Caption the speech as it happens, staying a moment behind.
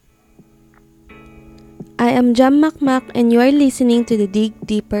am Jam Makmak and you are listening to the Dig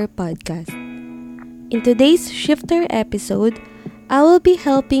Deeper podcast. In today's Shifter episode, I will be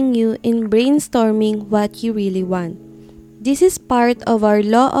helping you in brainstorming what you really want. This is part of our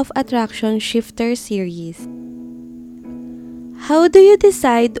Law of Attraction Shifter series. How do you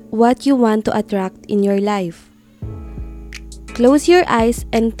decide what you want to attract in your life? Close your eyes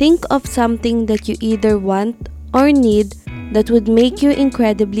and think of something that you either want or need that would make you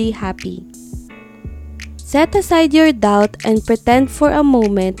incredibly happy. Set aside your doubt and pretend for a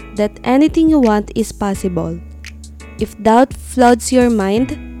moment that anything you want is possible. If doubt floods your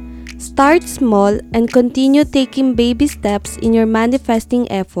mind, start small and continue taking baby steps in your manifesting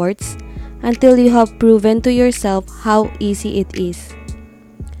efforts until you have proven to yourself how easy it is.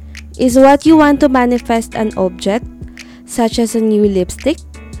 Is what you want to manifest an object, such as a new lipstick,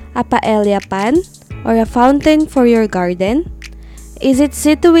 a paella pan, or a fountain for your garden? Is it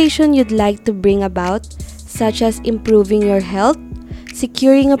situation you'd like to bring about, such as improving your health,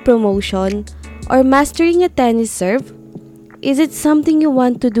 securing a promotion, or mastering a tennis serve? Is it something you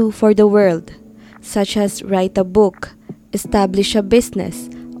want to do for the world, such as write a book, establish a business,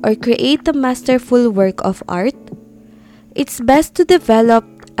 or create a masterful work of art? It's best to develop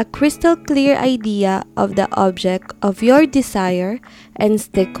a crystal clear idea of the object of your desire and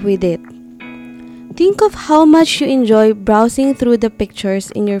stick with it. Think of how much you enjoy browsing through the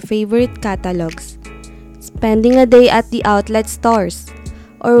pictures in your favorite catalogs, spending a day at the outlet stores,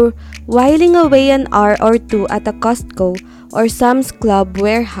 or whiling away an hour or two at a Costco or Sam's Club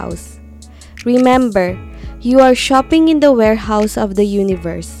warehouse. Remember, you are shopping in the warehouse of the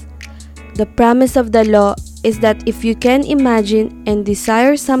universe. The promise of the law is that if you can imagine and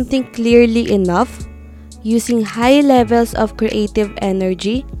desire something clearly enough, using high levels of creative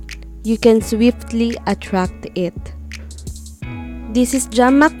energy, you can swiftly attract it. This is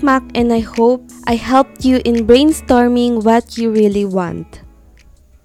Jam Makmak and I hope I helped you in brainstorming what you really want.